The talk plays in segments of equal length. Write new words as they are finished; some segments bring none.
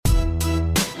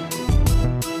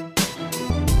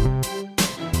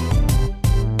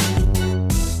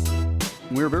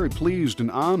we're very pleased and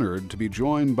honored to be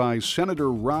joined by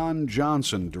Senator Ron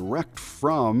Johnson, direct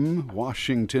from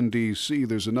Washington, D.C.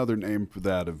 There's another name for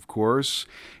that, of course,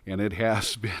 and it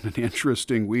has been an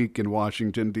interesting week in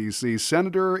Washington, D.C.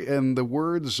 Senator, in the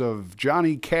words of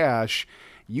Johnny Cash,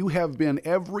 you have been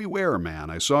everywhere,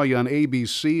 man. I saw you on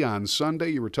ABC on Sunday.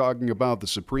 You were talking about the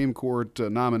Supreme Court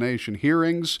nomination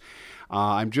hearings.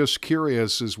 I'm just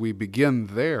curious, as we begin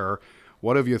there,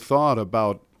 what have you thought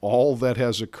about all that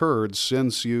has occurred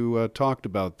since you talked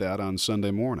about that on Sunday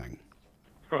morning?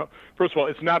 Well, first of all,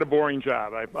 it's not a boring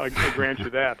job. I grant you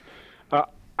that.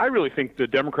 I really think the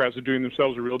Democrats are doing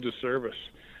themselves a real disservice.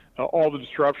 All the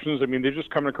disruptions, I mean, they're just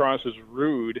coming across as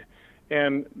rude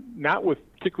and not with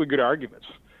particularly good arguments.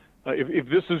 If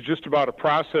this is just about a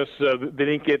process, they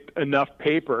didn't get enough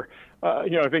paper.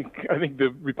 I think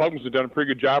the Republicans have done a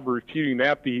pretty good job of refuting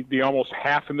that. The almost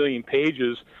 500,000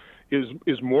 pages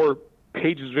is more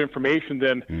pages of information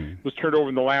than was turned over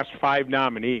in the last 5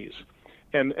 nominees.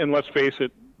 And let's face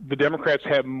it, the Democrats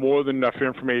have more than enough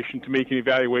information to make an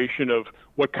evaluation of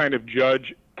what kind of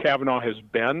judge Kavanaugh has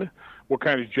been, what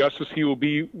kind of justice he will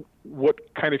be,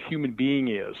 what kind of human being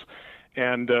he is.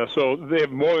 And so they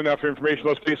have more than enough information.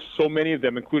 Let's face it, so many of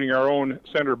them, including our own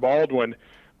Senator Baldwin,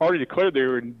 already declared they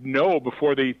were no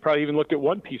before they probably even looked at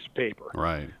one piece of paper.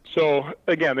 Right. So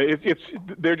again,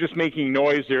 they're just making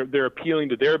noise. They're appealing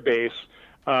to their base.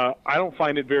 I don't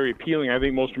find it very appealing. I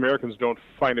think most Americans don't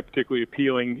find it particularly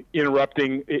appealing.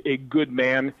 Interrupting a good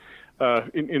man,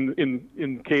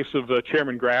 in case of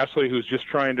Chairman Grassley, who's just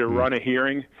trying to run a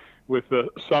hearing with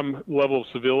some level of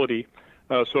civility.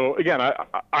 So again,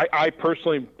 I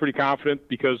personally am pretty confident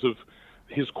because of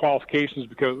his qualifications,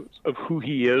 because of who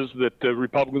he is, that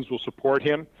Republicans will support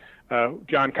him.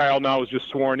 John Kyle now is just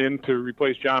sworn in to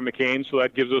replace John McCain, so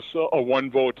that gives us a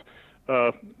one-vote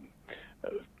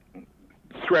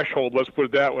threshold, let's put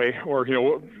it that way, or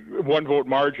one-vote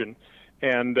margin.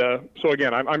 And so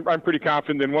again, I'm pretty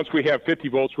confident. And once we have 50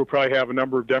 votes, we'll probably have a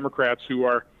number of Democrats who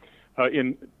are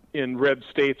in red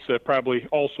states that probably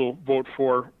also vote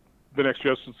for the next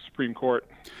justice of the Supreme Court.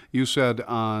 You said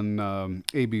on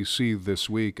ABC this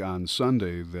week on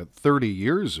Sunday that 30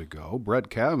 years ago, Brett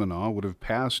Kavanaugh would have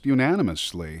passed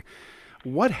unanimously.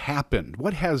 What happened?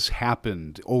 What has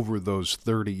happened over those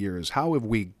 30 years? How have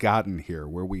we gotten here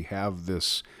where we have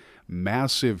this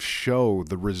massive show,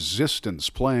 the resistance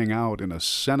playing out in a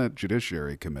Senate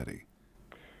Judiciary Committee?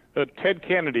 Ted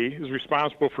Kennedy is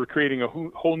responsible for creating a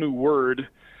whole new word,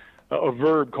 a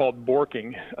verb called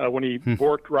borking, when he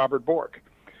borked Robert Bork.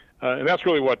 And that's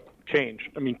really what changed.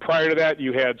 I mean, prior to that,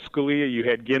 you had Scalia, you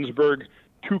had Ginsburg,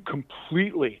 two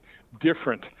completely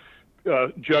different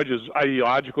judges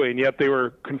ideologically, and yet they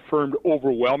were confirmed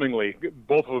overwhelmingly.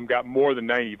 Both of them got more than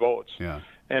 90 votes. Yeah.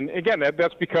 And again,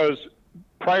 that's because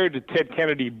prior to Ted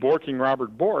Kennedy borking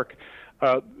Robert Bork,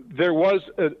 there was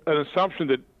an assumption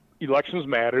that elections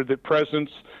mattered, that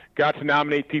presidents got to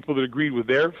nominate people that agreed with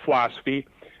their philosophy,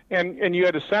 and you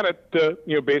had a Senate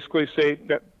basically say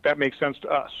that makes sense to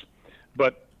us.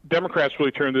 But Democrats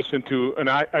really turned this into an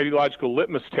ideological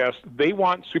litmus test. They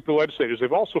want super legislators.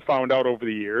 They've also found out over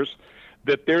the years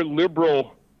that their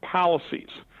liberal policies,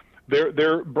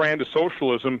 their brand of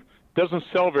socialism, doesn't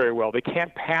sell very well. They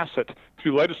can't pass it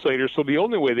through legislators, so the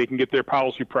only way they can get their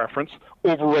policy preference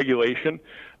over regulation,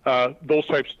 those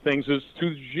types of things, is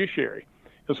through the judiciary.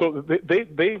 And so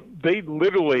they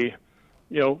literally,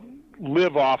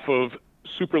 live off of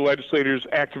super legislators,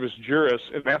 activist jurists,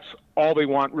 and that's all they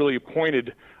want really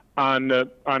appointed on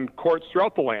courts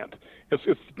throughout the land.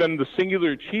 It's been the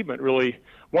singular achievement, really,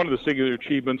 one of the singular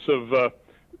achievements of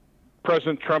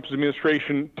President Trump's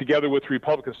administration together with the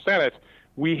Republican Senate.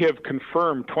 We have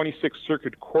confirmed 26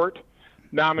 Circuit Court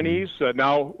nominees,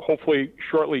 now hopefully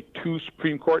shortly 2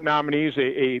 Supreme Court nominees,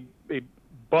 a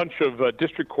bunch of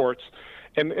district courts,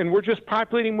 and we're just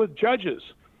populating with judges.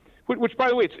 Which, by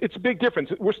the way, it's a big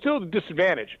difference. We're still at a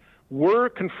disadvantage. We're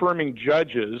confirming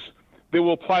judges that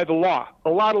will apply the law. A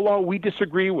lot of law we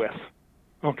disagree with.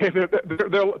 Okay,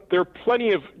 there are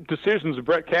plenty of decisions of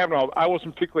Brett Kavanaugh I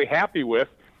wasn't particularly happy with,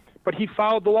 but he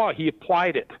followed the law. He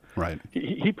applied it. Right.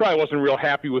 He probably wasn't real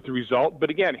happy with the result, but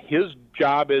again, his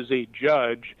job as a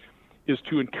judge is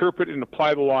to interpret and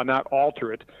apply the law, not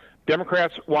alter it.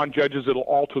 Democrats want judges that will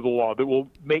alter the law, that will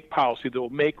make policy, that will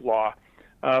make law.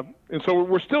 And so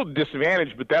we're still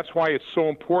disadvantaged, but that's why it's so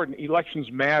important.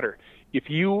 Elections matter. If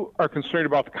you are concerned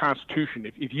about the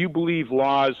Constitution, if you believe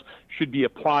laws should be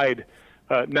applied,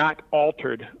 not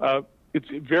altered, it's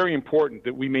very important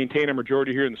that we maintain a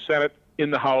majority here in the Senate, in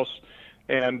the House,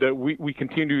 and we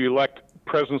continue to elect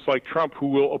presidents like Trump who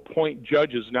will appoint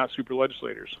judges, not super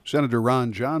legislators. Senator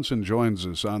Ron Johnson joins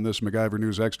us on this MacIver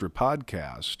News Extra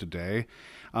podcast today.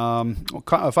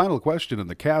 A final question in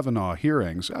the Kavanaugh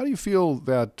hearings. How do you feel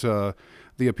that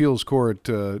the appeals court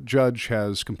judge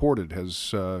has conducted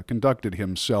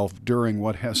himself during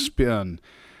what has been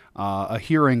a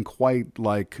hearing quite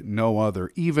like no other?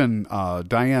 Even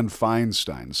Dianne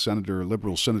Feinstein,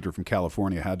 liberal senator from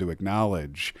California, had to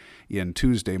acknowledge in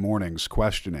Tuesday morning's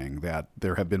questioning that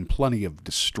there have been plenty of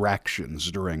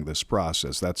distractions during this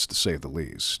process. That's to say the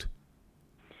least.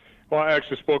 Well, I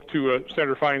actually spoke to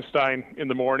Senator Feinstein in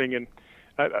the morning, and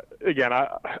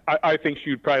I think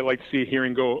she would probably like to see a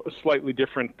hearing go a slightly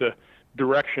different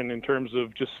direction in terms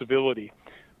of just civility.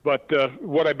 But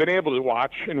what I've been able to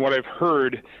watch and what I've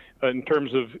heard in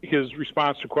terms of his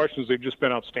response to questions, they've just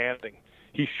been outstanding.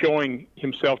 He's showing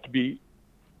himself to be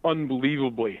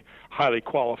unbelievably highly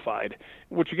qualified,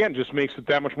 which again just makes it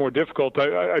that much more difficult.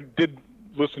 I did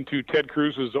listen to Ted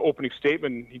Cruz's opening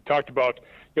statement. He talked about,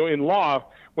 in law,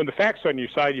 when the facts are on your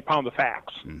side, you pound the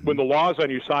facts. Mm-hmm. When the law's on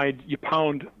your side, you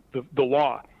pound the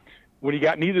law. When you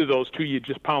got neither of those two, you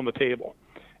just pound the table.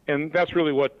 And that's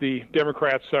really what the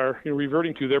Democrats are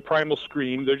reverting to. Their primal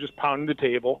scream. They're just pounding the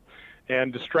table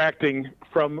and distracting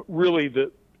from really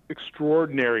the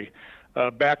extraordinary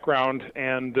background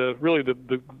and really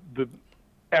the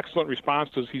excellent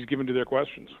responses he's given to their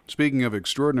questions. Speaking of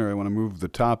extraordinary, I want to move the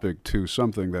topic to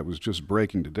something that was just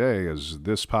breaking today as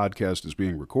this podcast is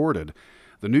being recorded.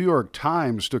 The New York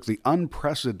Times took the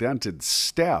unprecedented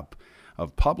step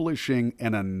of publishing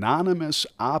an anonymous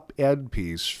op-ed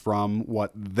piece from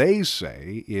what they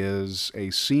say is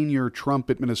a senior Trump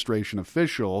administration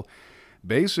official.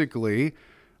 Basically,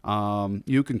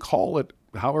 you can call it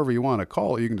however you want to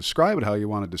call it. You can describe it how you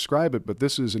want to describe it, but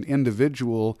this is an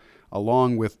individual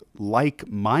along with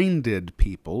like-minded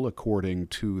people, according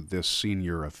to this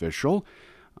senior official,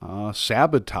 attempting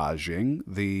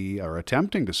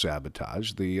to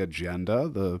sabotage the agenda,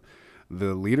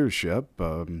 the leadership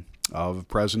of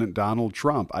President Donald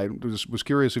Trump. I was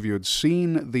curious if you had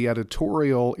seen the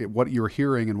editorial, what you're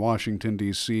hearing in Washington,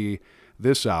 D.C.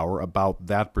 this hour about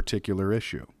that particular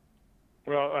issue.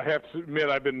 Well, I have to admit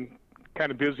I've been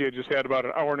kind of busy. I just had about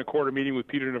an hour and a quarter meeting with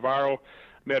Peter Navarro,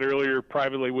 met earlier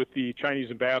privately with the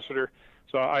Chinese ambassador.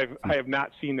 So I have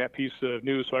not seen that piece of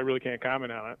news, so I really can't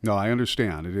comment on it. No, I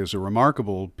understand. It is a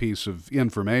remarkable piece of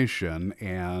information,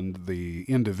 and the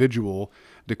individual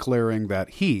declaring that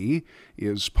he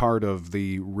is part of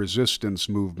the resistance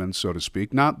movement, so to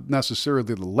speak, not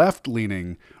necessarily the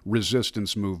left-leaning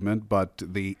resistance movement, but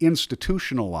the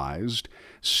institutionalized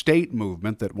state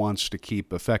movement that wants to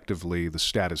keep effectively the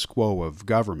status quo of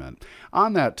government.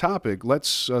 On that topic,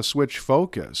 let's switch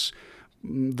focus.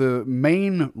 The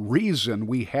main reason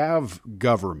we have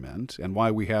government and why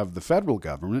we have the federal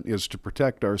government is to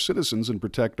protect our citizens and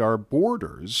protect our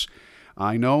borders.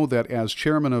 I know that as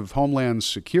chairman of Homeland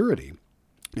Security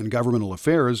and Governmental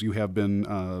Affairs, you have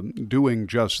been doing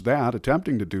just that,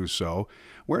 attempting to do so.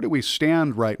 Where do we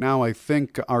stand right now? I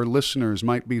think our listeners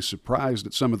might be surprised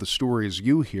at some of the stories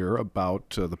you hear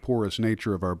about the porous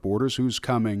nature of our borders, who's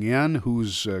coming in,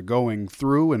 who's going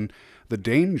through, and the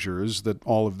dangers that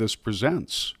all of this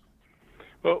presents.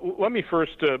 Well, let me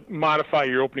first modify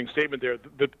your opening statement there.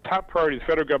 The top priority of the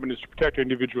federal government is to protect our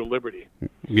individual liberty.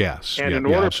 Yes. And in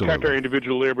order to protect our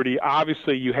individual liberty,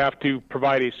 obviously you have to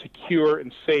provide a secure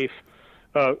and safe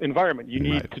environment. You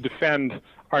need to defend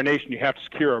our nation. You have to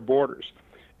secure our borders.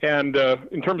 And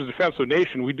in terms of defense of the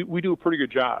nation, we do a pretty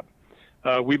good job.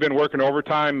 We've been working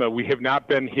overtime. We have not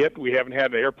been hit. We haven't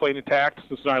had an airplane attack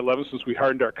since 9/11, since we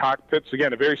hardened our cockpits.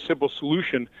 Again, a very simple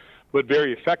solution, but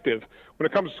very effective. When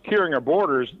it comes to securing our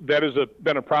borders, that has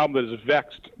been a problem that has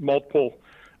vexed multiple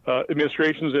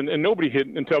administrations, and nobody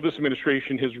until this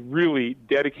administration has really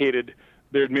dedicated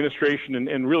their administration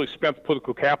and really spent the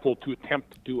political capital to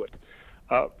attempt to do it.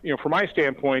 From my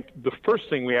standpoint, the first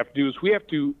thing we have to do is we have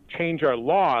to change our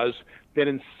laws that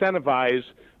incentivize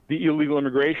the illegal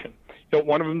immigration.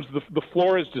 One of them is the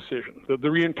Flores decision, the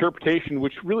reinterpretation,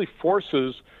 which really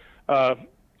forces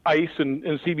ICE and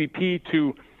CBP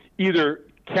to either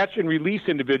catch and release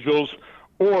individuals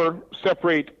or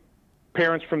separate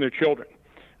parents from their children.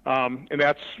 And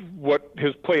that's what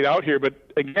has played out here. But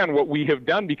again, what we have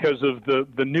done because of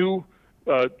the new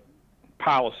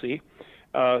policy,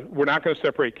 we're not going to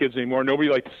separate kids anymore. Nobody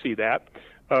likes to see that.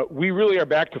 We really are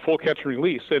back to full catch and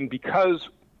release. And because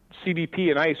CBP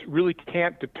and ICE really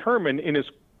can't determine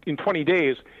in 20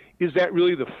 days, is that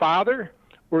really the father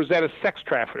or is that a sex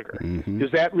trafficker? Mm-hmm.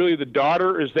 Is that really the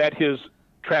daughter or is that his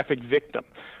trafficked victim?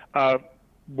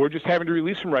 we're just having to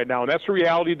release them right now. And that's a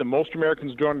reality that most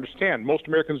Americans don't understand. Most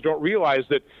Americans don't realize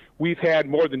that we've had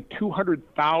more than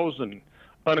 200,000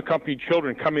 unaccompanied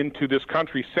children come into this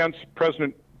country since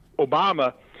President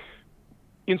Obama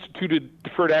instituted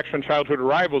deferred action on childhood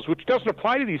arrivals, which doesn't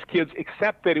apply to these kids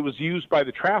except that it was used by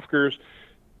the traffickers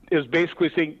as basically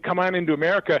saying, come on into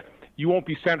America, you won't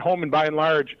be sent home, and by and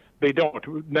large, they don't.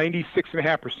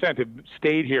 96.5% have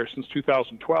stayed here since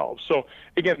 2012. So,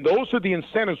 again, those are the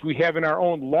incentives we have in our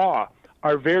own law,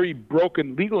 our very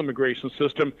broken legal immigration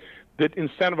system that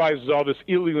incentivizes all this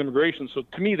illegal immigration. So,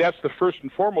 to me, that's the first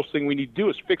and foremost thing we need to do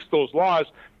is fix those laws.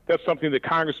 That's something that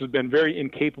Congress has been very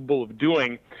incapable of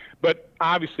doing. But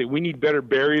obviously, we need better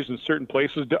barriers in certain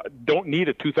places. Don't need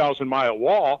a 2,000-mile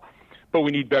wall, but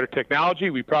we need better technology.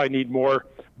 We probably need more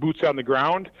boots on the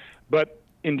ground. But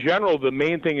in general, the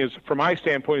main thing is, from my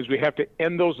standpoint, is we have to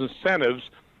end those incentives.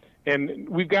 And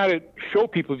we've got to show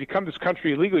people if you come to this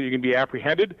country illegally, you're going to be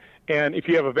apprehended. And if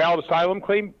you have a valid asylum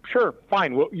claim, sure,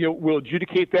 fine, we'll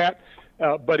adjudicate that.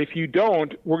 But if you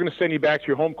don't, we're going to send you back to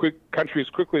your home country as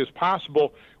quickly as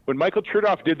possible. When Michael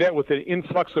Chertoff did that with an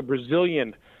influx of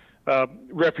Brazilian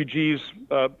refugees,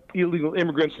 illegal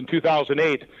immigrants in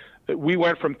 2008, we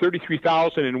went from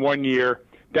 33,000 in 1 year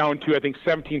down to, I think,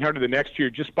 1,700 the next year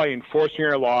just by enforcing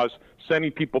our laws,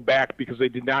 sending people back because they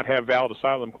did not have valid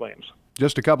asylum claims.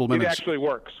 Just a couple minutes. It actually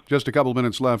works. Just a couple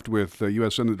minutes left with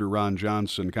U.S. Senator Ron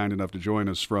Johnson, kind enough to join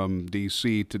us from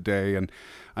D.C. today. And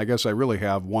I guess I really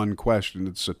have one question.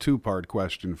 It's a two-part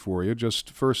question for you. Just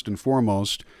first and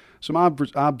foremost, some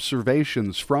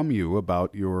observations from you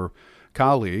about your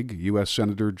colleague, U.S.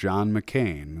 Senator John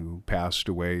McCain, who passed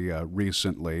away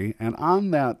recently. And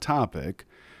on that topic,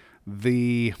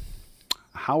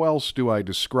 how else do I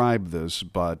describe this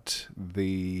but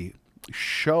the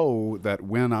show that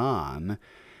went on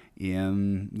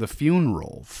in the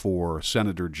funeral for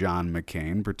Senator John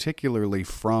McCain, particularly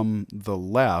from the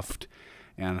left,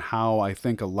 and how I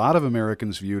think a lot of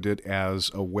Americans viewed it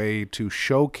as a way to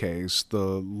showcase the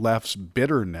left's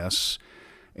bitterness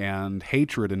and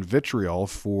hatred and vitriol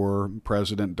for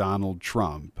President Donald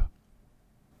Trump.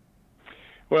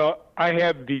 Well, I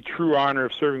had the true honor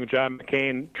of serving with John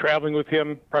McCain, traveling with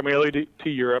him primarily to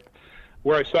Europe,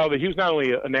 where I saw that he was not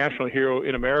only a national hero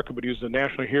in America, but he was a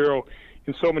national hero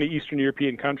in so many Eastern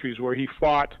European countries where he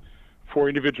fought for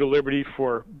individual liberty,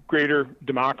 for greater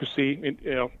democracy,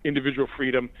 individual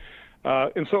freedom.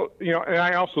 And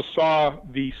I also saw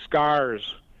the scars,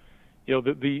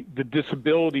 the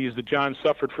disabilities that John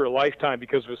suffered for a lifetime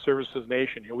because of his service to his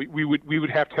nation. We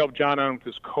would have to help John on with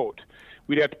his coat.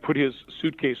 We'd have to put his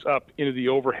suitcase up into the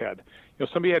overhead.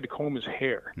 Somebody had to comb his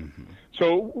hair. Mm-hmm.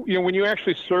 So, when you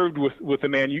actually served with a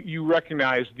man, you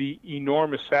recognize the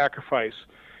enormous sacrifice.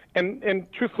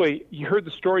 And truthfully, you heard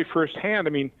the story firsthand. I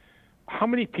mean, how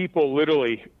many people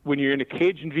literally, when you're in a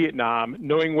cage in Vietnam,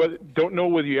 don't know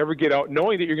whether you ever get out,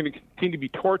 knowing that you're going to continue to be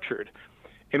tortured,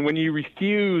 and when you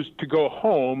refuse to go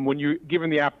home, when you're given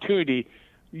the opportunity,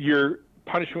 your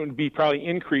punishment would be probably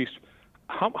increased.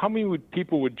 How many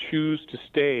people would choose to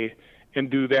stay and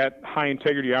do that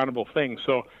high-integrity, honorable thing?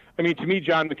 So, I mean, to me,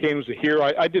 John McCain was a hero.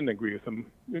 I didn't agree with him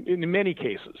in many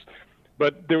cases,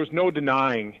 but there was no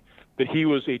denying that he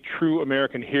was a true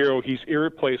American hero. He's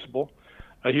irreplaceable.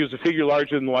 He was a figure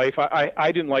larger than life.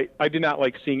 I did not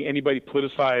like seeing anybody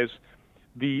politicize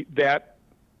that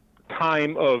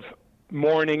time of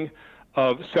mourning,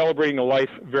 of celebrating a life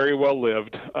very well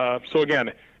lived. So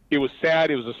again, it was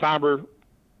sad. It was a somber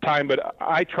time, but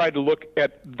I tried to look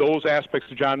at those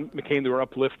aspects of John McCain that were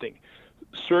uplifting.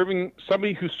 Serving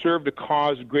somebody who served a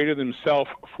cause greater than himself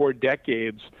for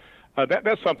decades,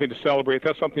 that's something to celebrate.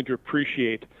 That's something to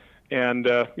appreciate, and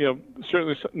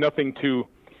certainly nothing to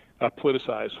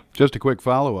politicize. Just a quick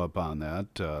follow-up on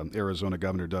that. Arizona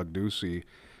Governor Doug Ducey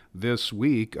this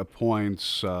week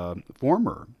appoints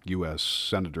former U.S.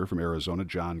 Senator from Arizona,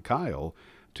 John Kyle,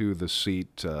 to the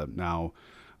seat now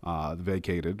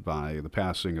vacated by the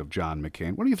passing of John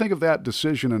McCain. What do you think of that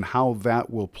decision and how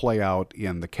that will play out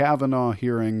in the Kavanaugh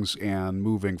hearings and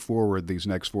moving forward these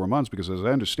next 4 months? Because as I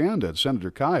understand it,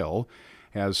 Senator Kyle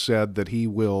has said that he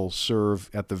will serve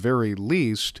at the very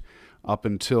least up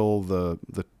until the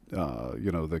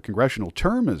congressional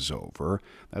term is over.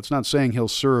 That's not saying he'll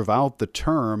serve out the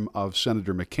term of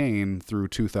Senator McCain through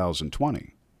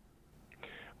 2020.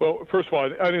 Well, first of all, I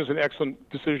think it was an excellent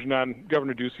decision on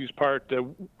Governor Ducey's part.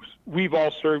 We've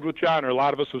all served with John, or a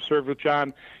lot of us have served with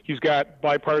John. He's got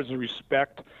bipartisan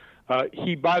respect.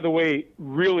 He, by the way,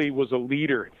 really was a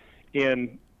leader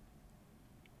in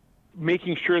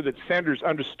making sure that senators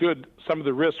understood some of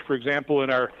the risks, for example, in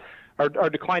our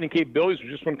declining capabilities,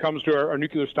 just when it comes to our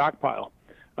nuclear stockpile.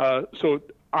 So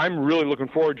I'm really looking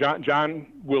forward. John Kyle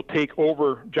will take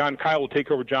over John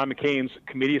McCain's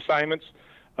committee assignments,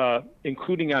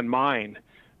 including on mine.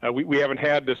 We haven't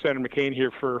had Senator McCain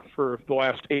here for the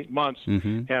last 8 months,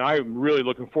 and I'm really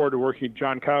looking forward to working with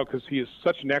John Kyle because he is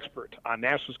such an expert on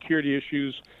national security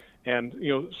issues and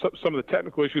some of the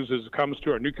technical issues as it comes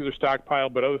to our nuclear stockpile,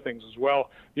 but other things as well.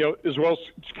 As well as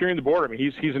securing the border. I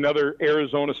mean, he's another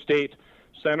Arizona state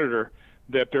senator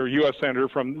or U.S. senator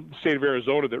from the state of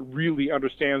Arizona that really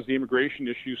understands the immigration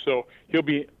issue. So he'll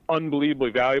be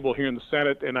unbelievably valuable here in the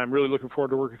Senate, and I'm really looking forward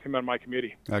to working with him on my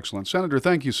committee. Excellent. Senator,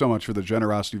 thank you so much for the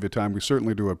generosity of your time. We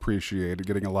certainly do appreciate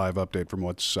getting a live update from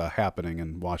what's happening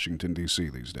in Washington, D.C.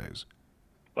 these days.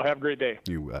 Well, have a great day.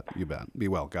 You bet. Be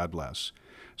well. God bless.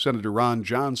 Senator Ron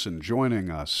Johnson joining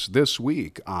us this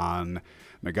week on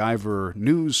MacIver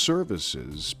News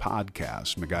Services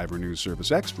podcast, MacIver News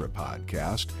Service Extra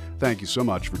podcast. Thank you so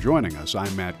much for joining us.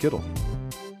 I'm Matt Kittle.